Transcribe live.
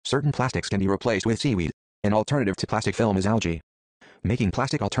certain plastics can be replaced with seaweed. An alternative to plastic film is algae. Making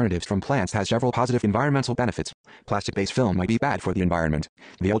plastic alternatives from plants has several positive environmental benefits. Plastic-based film might be bad for the environment.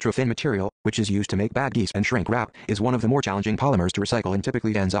 The ultra-thin material, which is used to make bag geese and shrink wrap, is one of the more challenging polymers to recycle and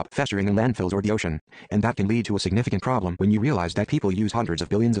typically ends up festering in landfills or the ocean. And that can lead to a significant problem when you realize that people use hundreds of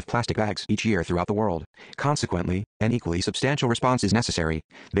billions of plastic bags each year throughout the world. Consequently, an equally substantial response is necessary.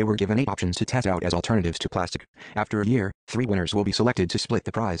 They were given 8 options to test out as alternatives to plastic. After a year, 3 winners will be selected to split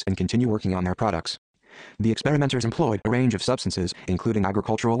the prize and continue working on their products. The experimenters employed a range of substances, including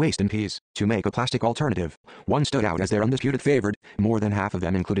agricultural waste and peas, to make a plastic alternative. One stood out as their undisputed favorite. More than half of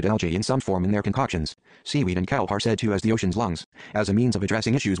them included algae in some form in their concoctions. Seaweed and kelp are said to as the ocean's lungs. As a means of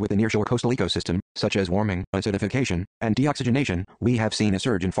addressing issues with the nearshore coastal ecosystem, such as warming, acidification, and deoxygenation, we have seen a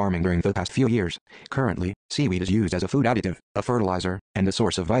surge in farming during the past few years. Currently, seaweed is used as a food additive, a fertilizer, and a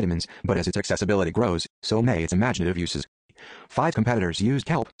source of vitamins, but as its accessibility grows, so may its imaginative uses. 5 competitors used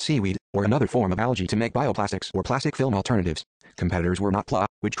kelp, seaweed, or another form of algae to make bioplastics or plastic film alternatives. Competitors were not PLA,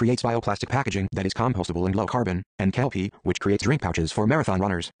 which creates bioplastic packaging that is compostable and low carbon, and kelp, which creates drink pouches for marathon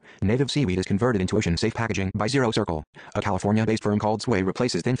runners. Native seaweed is converted into ocean-safe packaging by Zero Circle. A California-based firm called Seaweed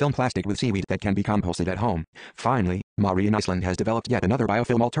replaces thin film plastic with seaweed that can be composted at home. Finally, Mari in Iceland has developed yet another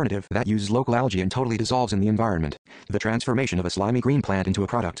biofilm alternative that uses local algae and totally dissolves in the environment. The transformation of a slimy green plant into a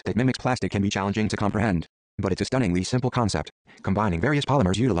product that mimics plastic can be challenging to comprehend. But it's a stunningly simple concept. Combining various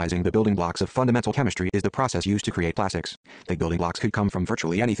polymers utilizing the building blocks of fundamental chemistry is the process used to create plastics. The building blocks could come from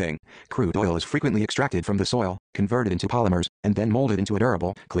virtually anything. Crude oil is frequently extracted from the soil, converted into polymers, and then molded into a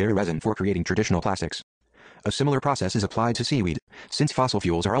durable, clear resin for creating traditional plastics. A similar process is applied to seaweed. Since fossil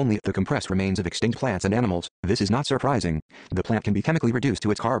fuels are only the compressed remains of extinct plants and animals, this is not surprising. The plant can be chemically reduced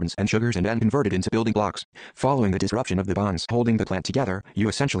to its carbons and sugars and then converted into building blocks. Following the disruption of the bonds holding the plant together, you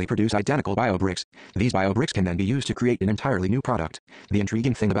essentially produce identical biobricks. These biobricks can then be used to create an entirely new product. The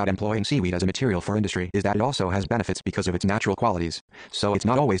intriguing thing about employing seaweed as a material for industry is that it also has benefits because of its natural qualities. So it's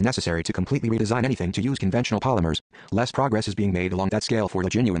not always necessary to completely redesign anything to use conventional polymers. Less progress is being made along that scale for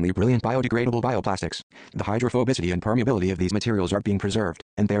the genuinely brilliant biodegradable bioplastics. The hydrophobicity and permeability of these materials are being preserved,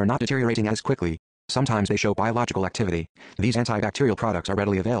 and they are not deteriorating as quickly. Sometimes they show biological activity. These antibacterial products are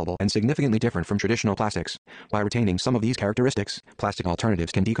readily available and significantly different from traditional plastics. By retaining some of these characteristics, plastic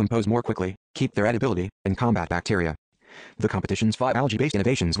alternatives can decompose more quickly, keep their edibility, and combat bacteria. The competition's 5 algae-based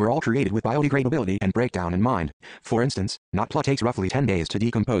innovations were all created with biodegradability and breakdown in mind. For instance, NotPla takes roughly 10 days to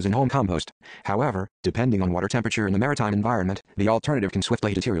decompose in home compost. However, depending on water temperature in the maritime environment, the alternative can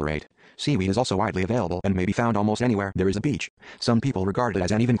swiftly deteriorate. Seaweed is also widely available and may be found almost anywhere there is a beach. Some people regard it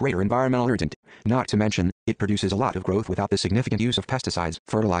as an even greater environmental irritant. Not to mention, it produces a lot of growth without the significant use of pesticides,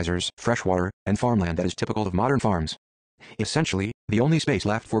 fertilizers, fresh water, and farmland that is typical of modern farms. Essentially, the only space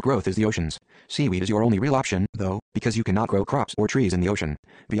left for growth is the oceans. Seaweed is your only real option, though, because you cannot grow crops or trees in the ocean.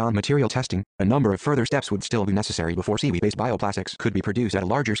 Beyond material testing, a number of further steps would still be necessary before seaweed-based bioplastics could be produced at a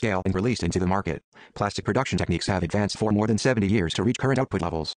larger scale and released into the market. Plastic production techniques have advanced for more than 70 years to reach current output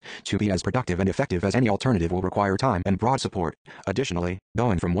levels. To be as productive and effective as any alternative will require time and broad support. Additionally,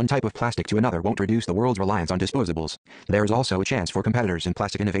 going from one type of plastic to another won't reduce the world's reliance on disposables. There is also a chance for competitors in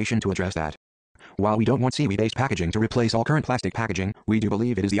plastic innovation to address that. While we don't want seaweed-based packaging to replace all current plastic packaging, we do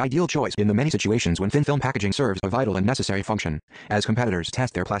believe it is the ideal choice in the many situations when thin film packaging serves a vital and necessary function. As competitors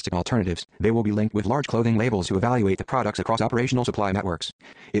test their plastic alternatives, they will be linked with large clothing labels to evaluate the products across operational supply networks.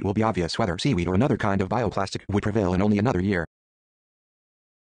 It will be obvious whether seaweed or another kind of bioplastic would prevail in only another year.